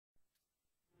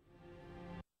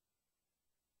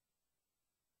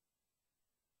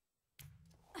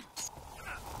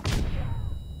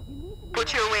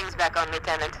Put your wings back on,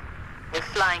 Lieutenant. We're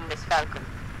flying this Falcon.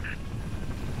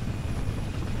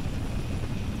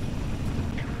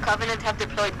 Covenant have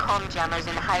deployed comm jammers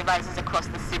in high-rises across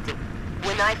the city.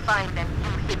 When I find them, you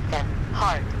hit them.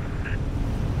 Hard.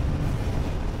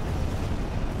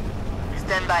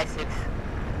 Stand by, 6.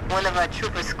 One of our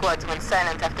trooper squads went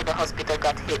silent after the hospital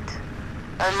got hit.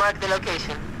 I'll mark the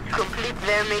location. Complete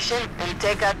their mission and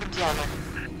take out the jammer.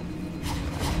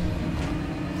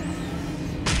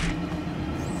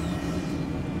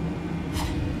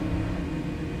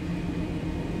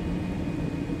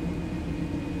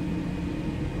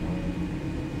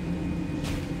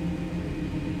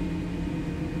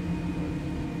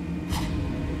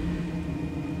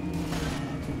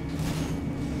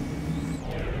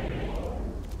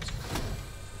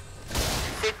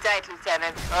 Sit tight,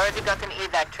 Lieutenant. Already got an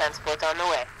evac transport on the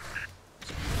way.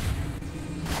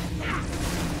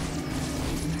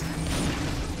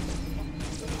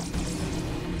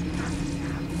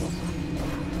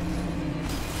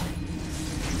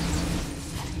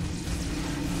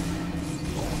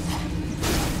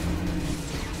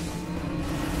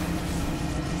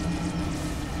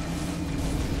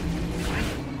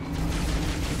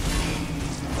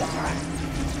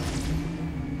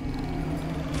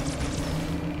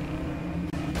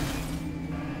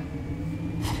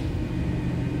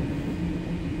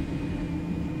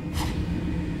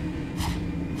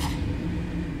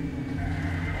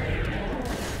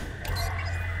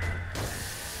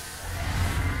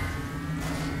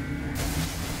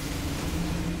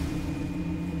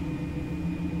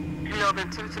 Noble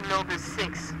 2 to Noble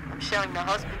 6. I'm showing the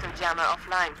hospital jammer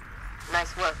offline.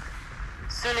 Nice work.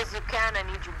 Soon as you can, I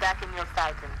need you back in your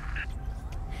Falcon.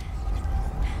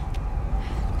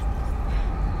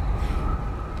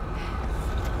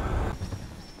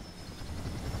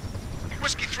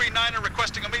 Whiskey 3-9er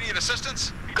requesting immediate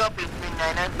assistance. Copy,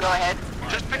 3-9er. Go ahead.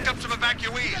 Just picked up some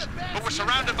evacuees, but we're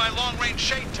surrounded by long-range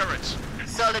shade turrets.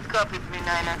 Solid copy,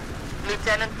 3-9er.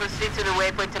 Lieutenant, proceed to the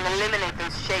waypoint and eliminate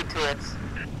those shade turrets.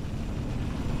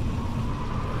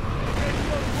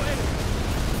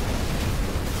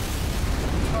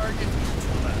 Target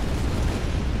left.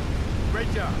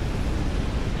 Great job.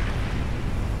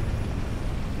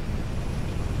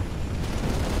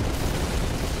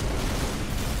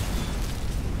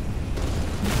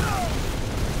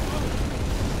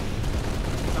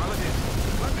 Solid hit.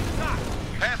 Weapon to knock.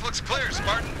 Path looks clear,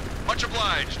 Spartan. Much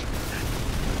obliged.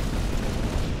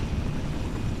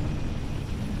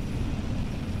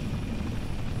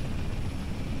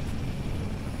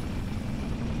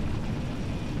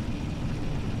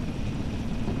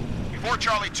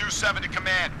 Charlie 2-7 to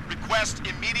command. Request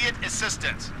immediate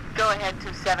assistance. Go ahead,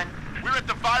 2-7. We're at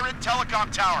the Virant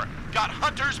Telecom Tower. Got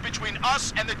hunters between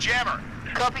us and the jammer.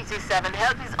 Copy, 2-7.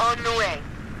 Help is on the way.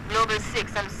 Noble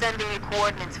 6, I'm sending you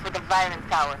coordinates for the Virant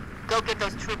Tower. Go get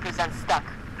those troopers unstuck.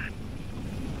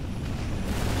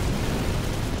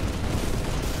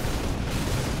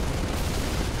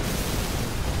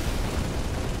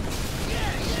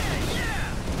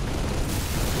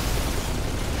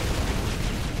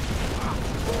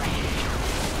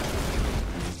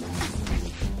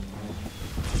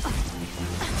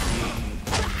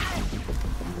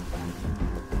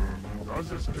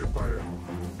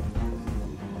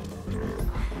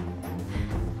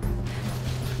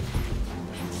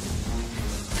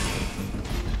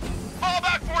 Fall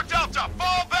back, 4 Delta!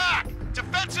 Fall back!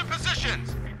 Defensive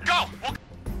positions! Go!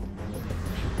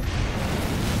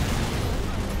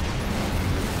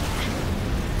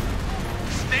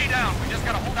 Stay down. We just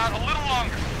gotta hold out a little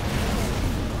longer.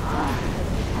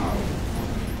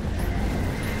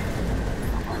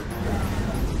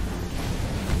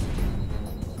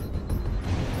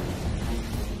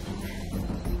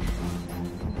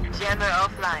 Jammer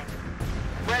offline.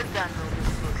 Well done, Noble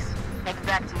 6. Head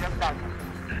back to your Falcon.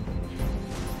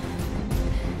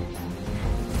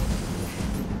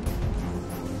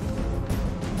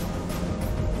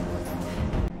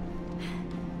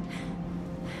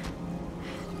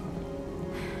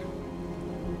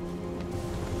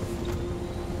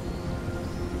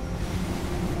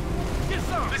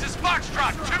 This is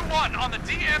Foxtrot 2-1 on the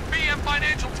DMBM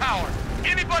Financial Tower.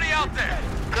 Anybody out there?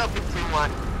 Copy, 2-1.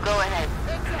 Go ahead.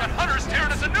 We got hunters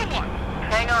tearing us a new one.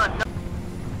 Hang on.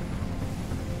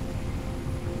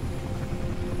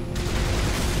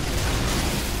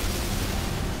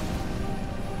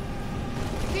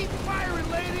 Keep firing,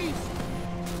 ladies!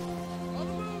 On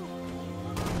the move!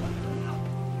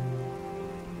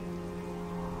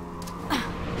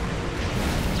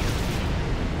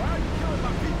 Why are you killing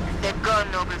my people? They're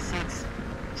gone, Noble 6.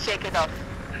 Shake it off.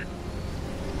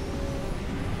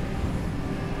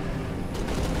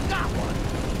 Got one!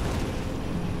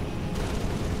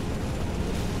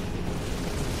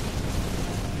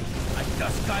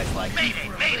 guys like Mayday,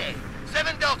 mayday!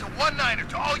 7 Delta 19er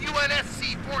to all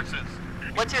UNSC forces.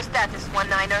 What's your status,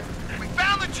 19er? We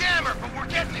found the jammer, but we're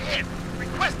getting hit.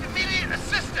 Request immediate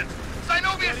assistance.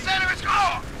 Synovia Center is...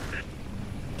 Oh!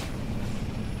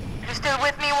 You still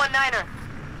with me, 19er?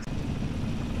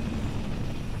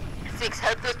 6,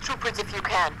 help those troopers if you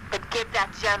can, but get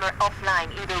that jammer offline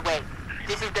either way.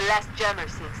 This is the last jammer,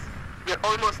 6. You're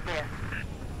almost there.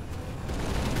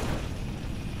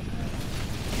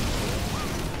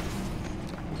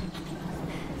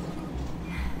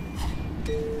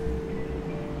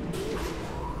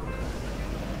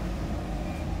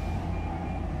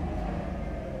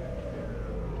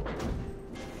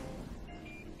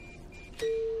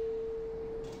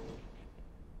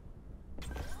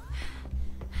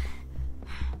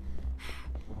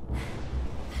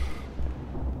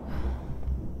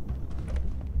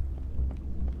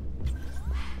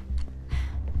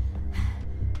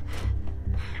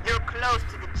 Close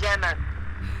to the jammer.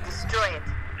 Destroy it.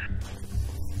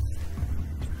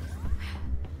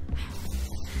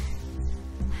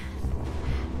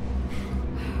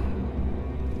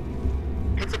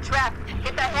 It's a trap.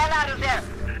 Get the hell out of there.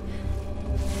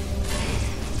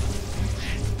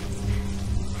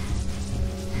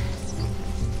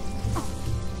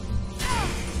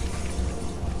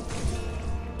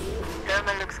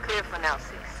 Thermal looks clear for now,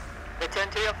 6. Return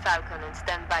to your Falcon and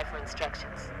stand by for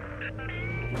instructions.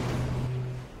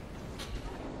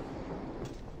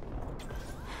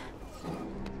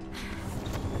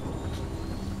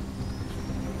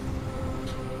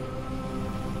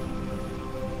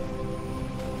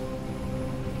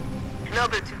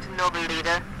 Noble 2 to Noble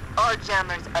Leader. All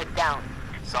jammers are down.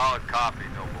 Solid copy,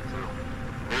 Noble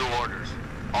 2. New orders.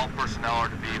 All personnel are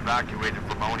to be evacuated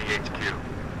from ONI HQ.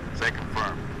 Say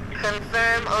confirm.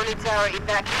 Confirm, ONI Tower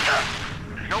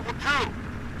evacuated. Noble 2!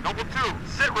 Noble 2,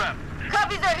 sit rep!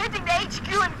 Copies are hitting the HQ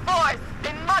in force!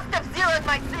 They must have zeroed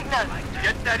my signal!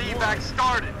 Get that evac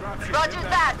started! Roger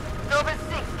that! Noble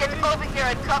 6, get over here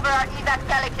and cover our evac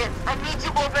Pelicans. I need you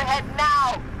overhead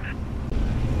now!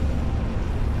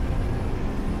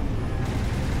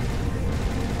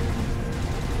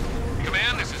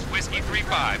 Command, this is Whiskey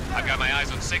 3-5. I've got my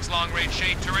eyes on 6 long-range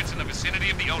shade turrets in the vicinity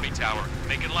of the ONI Tower,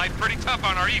 making life pretty tough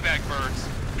on our evac birds.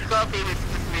 Copy,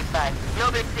 Whiskey 3-5.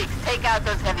 Noble 6, take out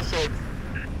those heavy shades.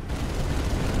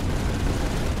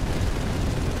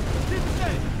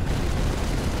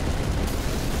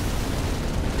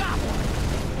 Got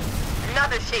one.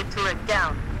 Another shade turret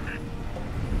down.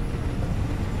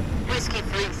 Whiskey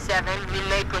 3-7, you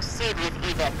may proceed with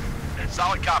evac.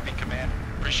 Solid copy, Command.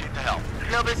 Appreciate the help.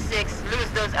 Noble 6, lose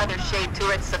those other shade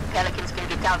turrets so Pelicans can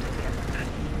get out of here.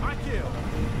 I kill.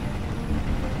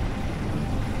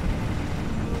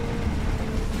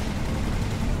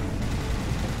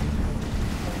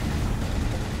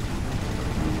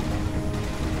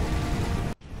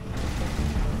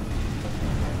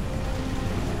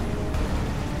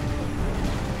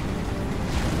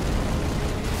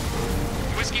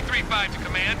 Whiskey 3-5 to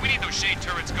Command. We need those shade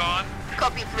turrets gone.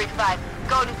 Copy 3-5.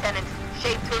 Go, Lieutenant.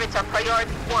 Shade turrets are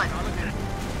priority 1.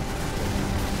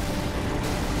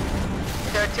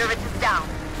 Third turret is down.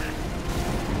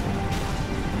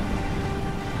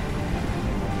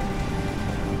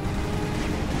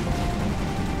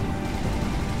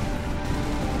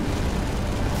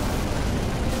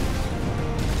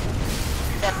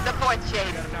 That's the fourth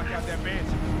shade. Gotta knock out that bench.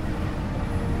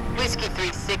 Whiskey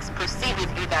 3-6, proceed with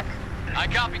evac. I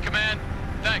copy, Command.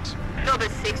 Thanks. Noble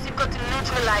 6, you've got to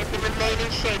neutralize the remaining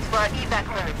shades for our evac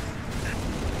birds.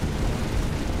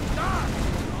 Ah!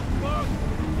 Fuck!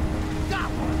 Got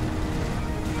one.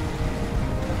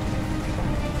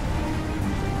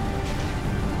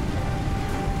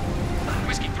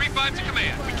 Whiskey 3-5 to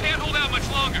Command. We can't hold out much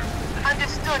longer.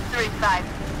 Understood, 3-5.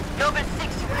 Noble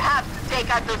 6, you have to take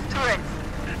out those turrets.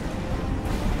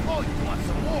 Oh, you want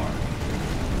some more?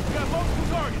 We got multiple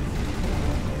targets.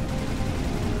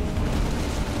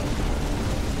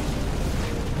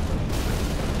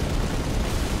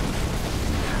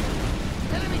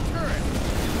 Enemy turret.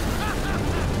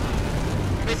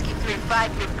 Whiskey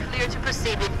 3-5, you're clear to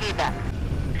proceed with evac.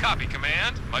 Copy,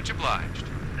 Command. Much obliged.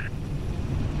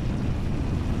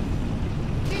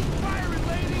 Keep firing,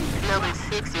 ladies. Noble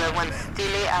 6, you are one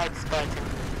steely-eyed Spartan.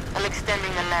 I'm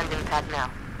extending the landing pad now.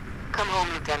 Come home,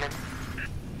 Lieutenant.